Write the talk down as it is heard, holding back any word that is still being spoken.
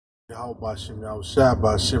How about Shem Yahushua,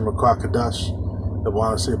 by Shem Kwakadash, the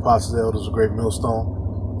Wanna Apostles, Elders of Great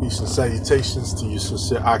Millstone. Peace and salutations to you,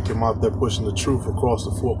 sincere Akim out there pushing the truth across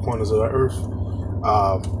the four corners of the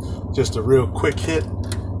earth. Just a real quick hit,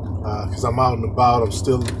 because I'm out and about. I'm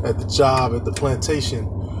still at the job, at the plantation.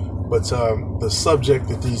 But the subject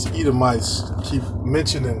that these Edomites keep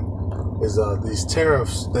mentioning is these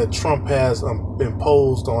tariffs that Trump has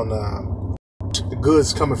imposed on the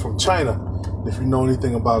goods coming from China. If you know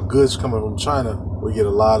anything about goods coming from China, we get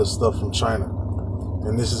a lot of stuff from China.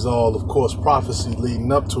 And this is all, of course, prophecy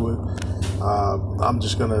leading up to it. I'm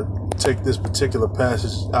just going to take this particular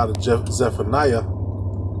passage out of Zephaniah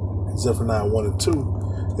 1 and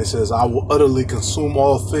 2. It says, I will utterly consume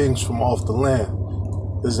all things from off the land.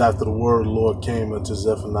 This is after the word of the Lord came unto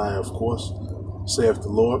Zephaniah, of course, saith the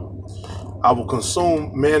Lord. I will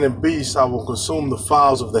consume man and beast. I will consume the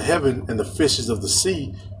fowls of the heaven and the fishes of the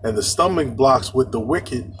sea and the stumbling blocks with the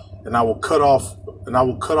wicked, and I will cut off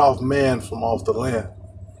man from off the land.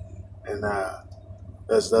 And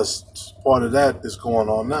that's part of that is going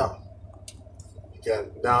on now. You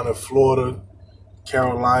got down in Florida,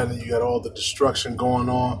 Carolina, you got all the destruction going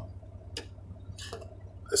on.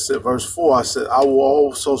 I said, verse 4, I said, I will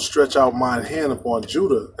also stretch out mine hand upon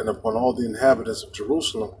Judah and upon all the inhabitants of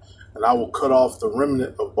Jerusalem, and I will cut off the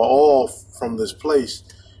remnant of Baal from this place,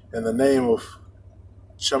 in the name of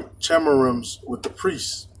Chemarims with the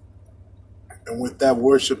priests, and with that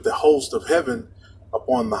worship the host of heaven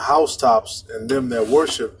upon the housetops, and them that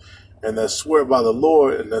worship, and that swear by the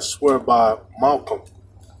Lord, and that swear by Malcolm,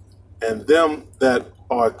 and them that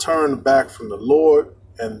are turned back from the Lord,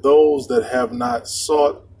 and those that have not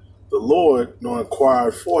sought the Lord nor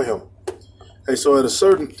inquired for him. Hey, so at a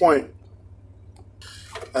certain point,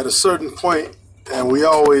 and we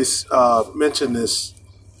always mention this,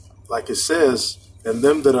 like it says, and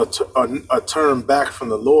them that are turned back from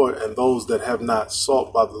the Lord, and those that have not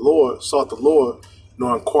sought the Lord,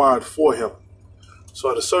 nor inquired for him.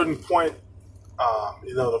 So at a certain point,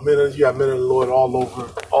 you got men of the Lord all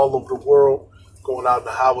over the world, going out in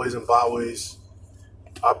the highways and byways.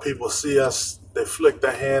 Our people see us, they flick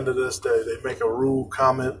their hand at us, they make a rude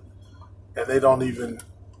comment, and they don't even,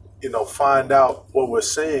 find out what we're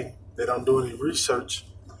saying. They don't do any research.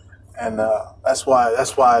 And that's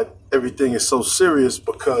why everything is so serious,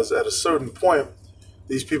 because at a certain point,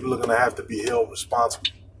 these people are going to have to be held responsible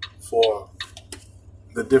for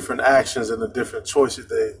the different actions and the different choices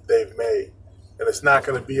they've made. And it's not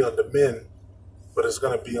going to be under men, but it's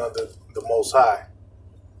going to be under the Most High.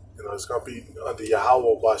 It's going to be under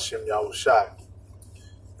Yahweh Bashem Yahushua.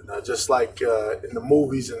 And just like in the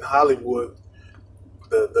movies in Hollywood,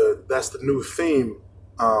 that's the new theme.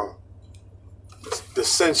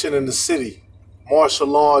 Dissension in the city, martial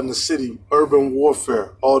law in the city, urban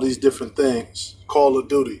warfare, all these different things, Call of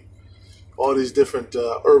Duty, all these different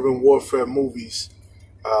urban warfare movies,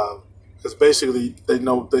 because basically they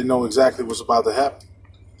know exactly what's about to happen.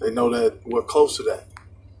 They know that we're close to that,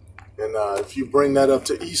 and if you bring that up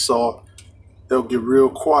to Esau, they'll get real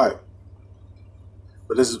quiet.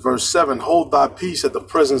 But this is verse 7: Hold thy peace at the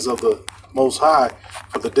presence of the Most High,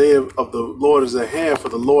 for the day of the Lord is at hand, for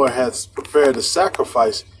the Lord hath prepared a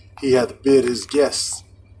sacrifice. He hath bid his guests.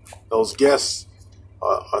 Those guests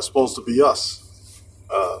are supposed to be us.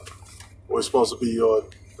 We're supposed to be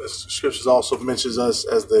the scriptures also mentions us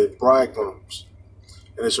as the bridegrooms.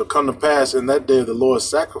 And it shall come to pass in that day of the Lord's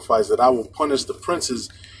sacrifice that I will punish the princes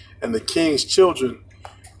and the king's children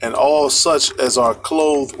and all such as are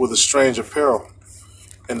clothed with a strange apparel.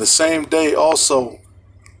 In the same day also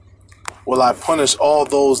will I punish all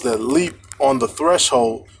those that leap on the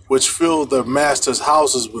threshold, which fill their masters'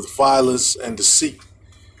 houses with violence and deceit.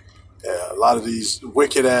 Yeah, a lot of these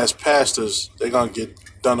wicked-ass pastors, they're going to get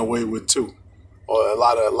done away with too. Or a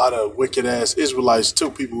lot of wicked-ass Israelites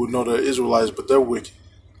too, people who know they're Israelites, but they're wicked.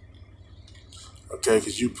 Okay,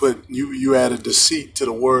 because you added deceit to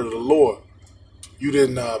the word of the Lord. You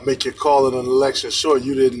didn't make your call in an election short.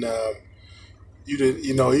 You didn't,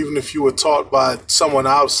 even if you were taught by someone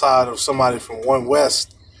outside of somebody from One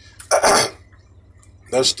West,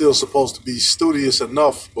 they're still supposed to be studious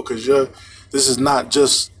enough, because this is not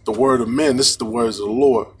just the word of men, this is the words of the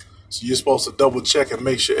Lord. So you're supposed to double check and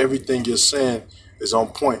make sure everything you're saying is on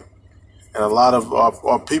point. And a lot of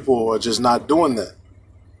our people are just not doing that.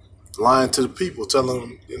 Lying to the people, telling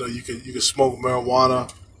them, you can smoke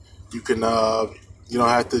marijuana, you can you don't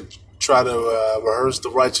have to try to rehearse the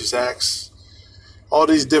righteous acts. All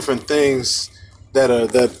these different things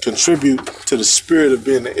that contribute to the spirit of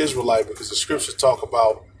being an Israelite, because the scriptures talk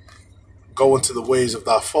about going to the ways of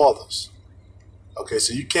thy fathers. Okay,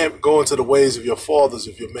 so you can't go into the ways of your fathers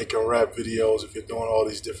if you're making rap videos, if you're doing all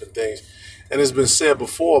these different things. And it's been said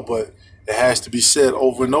before, but it has to be said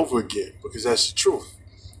over and over again because that's the truth.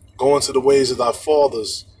 Go into the ways of thy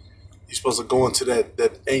fathers. You're supposed to go into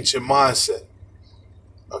that ancient mindset.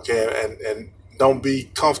 Okay, and don't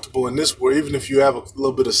be comfortable in this world. Even if you have a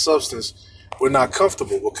little bit of substance, we're not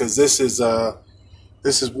comfortable because this is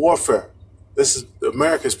warfare.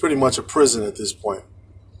 America is pretty much a prison at this point.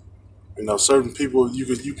 You know, certain people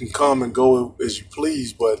you can come and go as you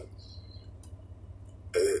please, but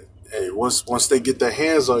hey, once they get their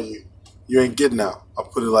hands on you, you ain't getting out. I'll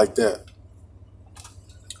put it like that.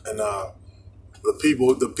 And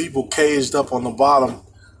the people caged up on the bottom,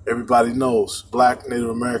 everybody knows, Black, Native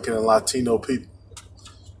American, and Latino people.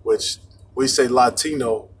 Which we say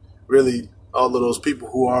Latino, really all of those people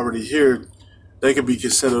who are already here, they could be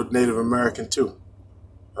considered Native American too.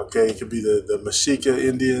 Okay, it could be the Mexica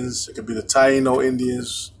Indians, it could be the Taino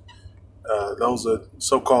Indians. Those are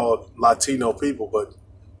so-called Latino people, but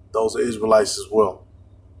those are Israelites as well.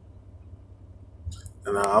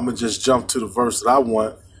 And I'm going to just jump to the verse that I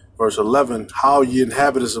want. Verse 11, how ye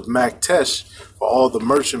inhabitants of Maktesh, for all the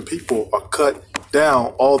merchant people are cut down,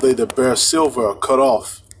 all they that bear silver are cut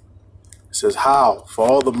off. It says, how? For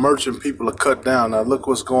all the merchant people are cut down. Now look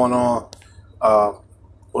what's going on,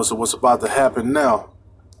 what's about to happen now.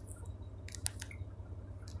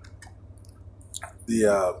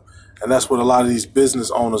 And that's what a lot of these business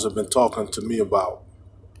owners have been talking to me about.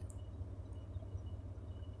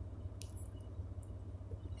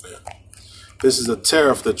 This is a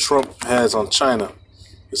tariff that Trump has on China.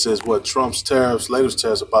 It says what Trump's tariffs, latest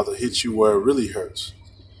tariffs, about to hit you where it really hurts.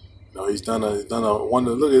 You know, he's done a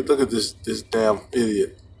wonder. Look at this damn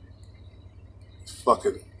idiot.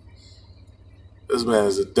 This man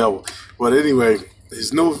is a devil. But anyway,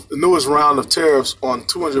 his newest round of tariffs on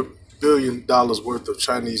 $200 billion worth of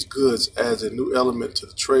Chinese goods adds a new element to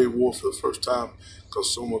the trade war. For the first time,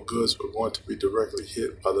 consumer goods are going to be directly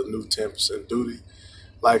hit by the new 10% duty,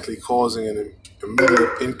 likely causing an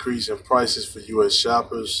immediate increase in prices for U.S.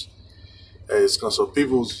 shoppers. So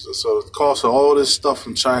the cost of all this stuff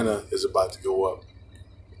from China is about to go up.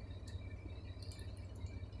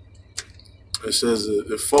 It says that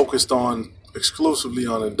they're focused exclusively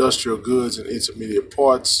on industrial goods and intermediate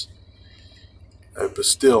parts, but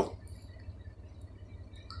still.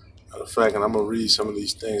 Matter of fact, and I'm going to read some of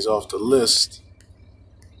these things off the list.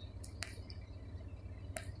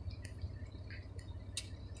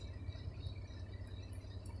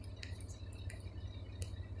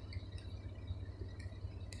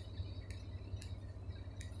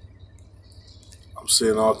 I'm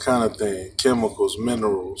seeing all kind of things, chemicals,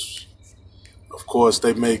 minerals. Of course,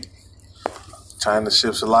 China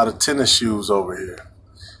ships a lot of tennis shoes over here.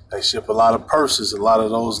 They ship a lot of purses, a lot of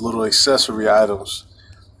those little accessory items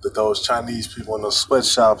that those Chinese people in those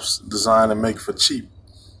sweatshops design and make for cheap.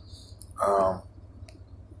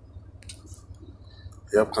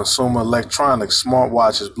 Consumer electronics,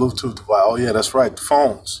 smartwatches, Bluetooth device. Oh yeah, that's right, the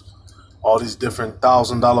phones. All these different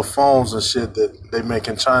 $1,000 phones and shit that they make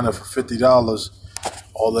in China for $50.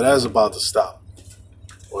 All of that's about to stop,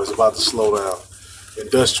 or it's about to slow down.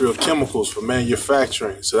 Industrial chemicals for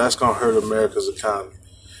manufacturing, so that's going to hurt America's economy.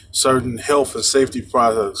 Certain health and safety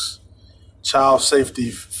products, child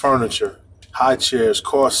safety furniture, high chairs,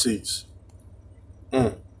 car seats.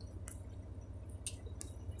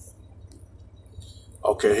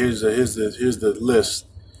 Okay, here's the list.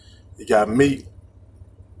 You got meat,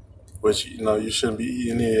 which you shouldn't be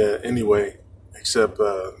eating anyway, except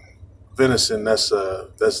venison. That's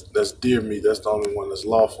deer meat. That's the only one that's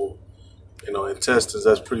lawful. Intestines,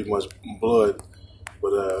 that's pretty much blood.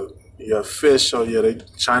 But you got fish. Oh yeah,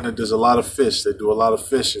 China does a lot of fish. They do a lot of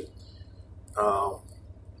fishing.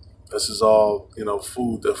 This is all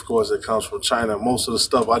food, of course, that comes from China. Most of the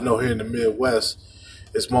stuff I know here in the Midwest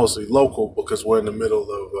is mostly local because we're in the middle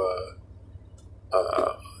of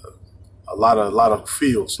a lot of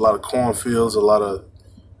fields, a lot of cornfields, a lot of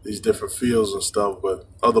these different fields and stuff. But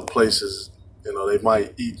other places, they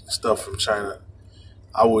might eat stuff from China.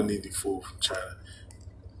 I wouldn't eat the food from China.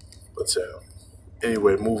 But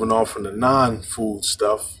anyway, moving on from the non-food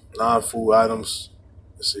stuff, non-food items.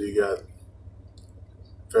 So you got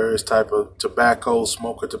various type of tobacco,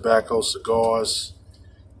 smoker tobacco, cigars,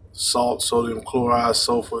 salt, sodium chloride,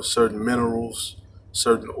 sulfur, certain minerals,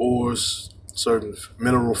 certain ores, certain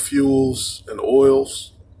mineral fuels and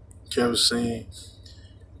oils, kerosene,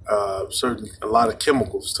 a lot of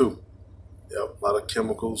chemicals too. Yep, a lot of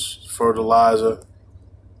chemicals, fertilizer,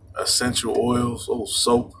 essential oils,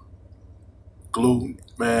 soap, glue,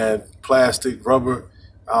 man, plastic, rubber.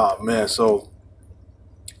 So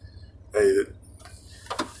hey,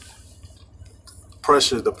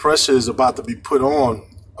 The pressure is about to be put on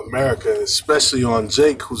America, especially on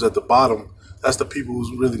Jake, who's at the bottom. That's the people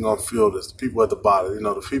who's really gonna feel this. The people at the bottom, you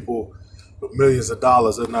know, the people with millions of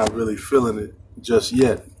dollars are not really feeling it just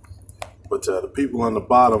yet. But the people on the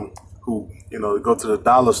bottom who, you know, go to the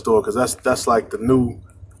dollar store, because that's like the new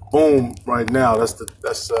boom right now. That's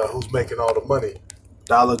who's making all the money.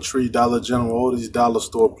 Dollar Tree, Dollar General, all these dollar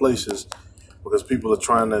store places, because people are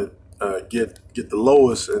trying to get the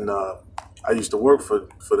lowest. And I used to work for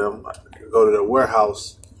them. I could go to their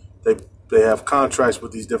warehouse. They have contracts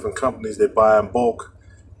with these different companies. They buy in bulk,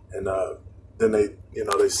 and then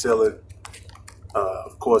they sell it.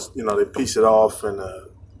 Of course, they piece it off, and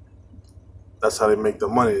that's how they make the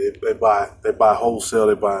money. They buy wholesale.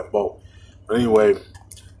 They buy in bulk. But anyway,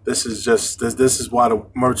 this is why the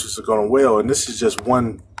merchants are going to wail, and this is just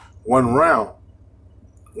one round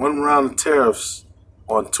of tariffs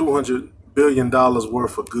on $200 billion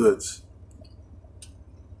worth of goods.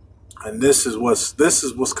 And this is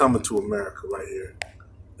what's coming to America right here.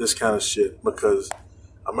 This kind of shit, because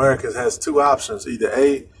America has two options. Either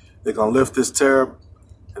A, they're gonna lift this tariff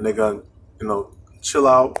and they're gonna, chill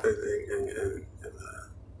out and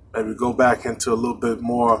maybe go back into a little bit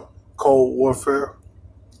more cold warfare,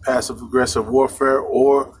 passive aggressive warfare,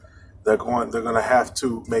 or they're gonna have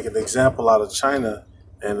to make an example out of China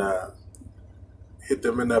and hit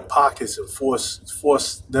them in their pockets and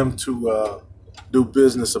force them to do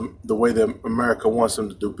business the way that America wants them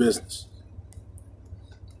to do business.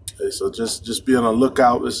 Okay, so just be on the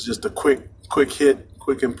lookout. It's just a quick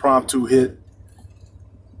impromptu hit.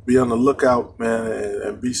 Be on the lookout, man,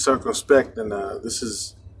 and be circumspect. And this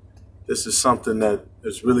is something that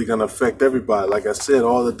is really going to affect everybody. Like I said,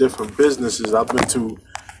 all the different businesses I've been to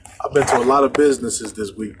a lot of businesses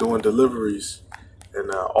this week doing deliveries,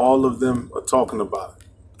 and all of them are talking about it.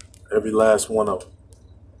 Every last one of them.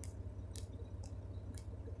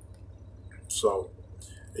 So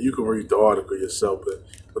you can read the article yourself. But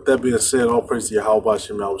with that being said, all praise to Yahweh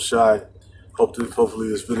Shem Yahushai. Hopefully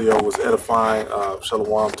this video was edifying.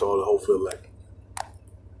 Shalom to all the whole field.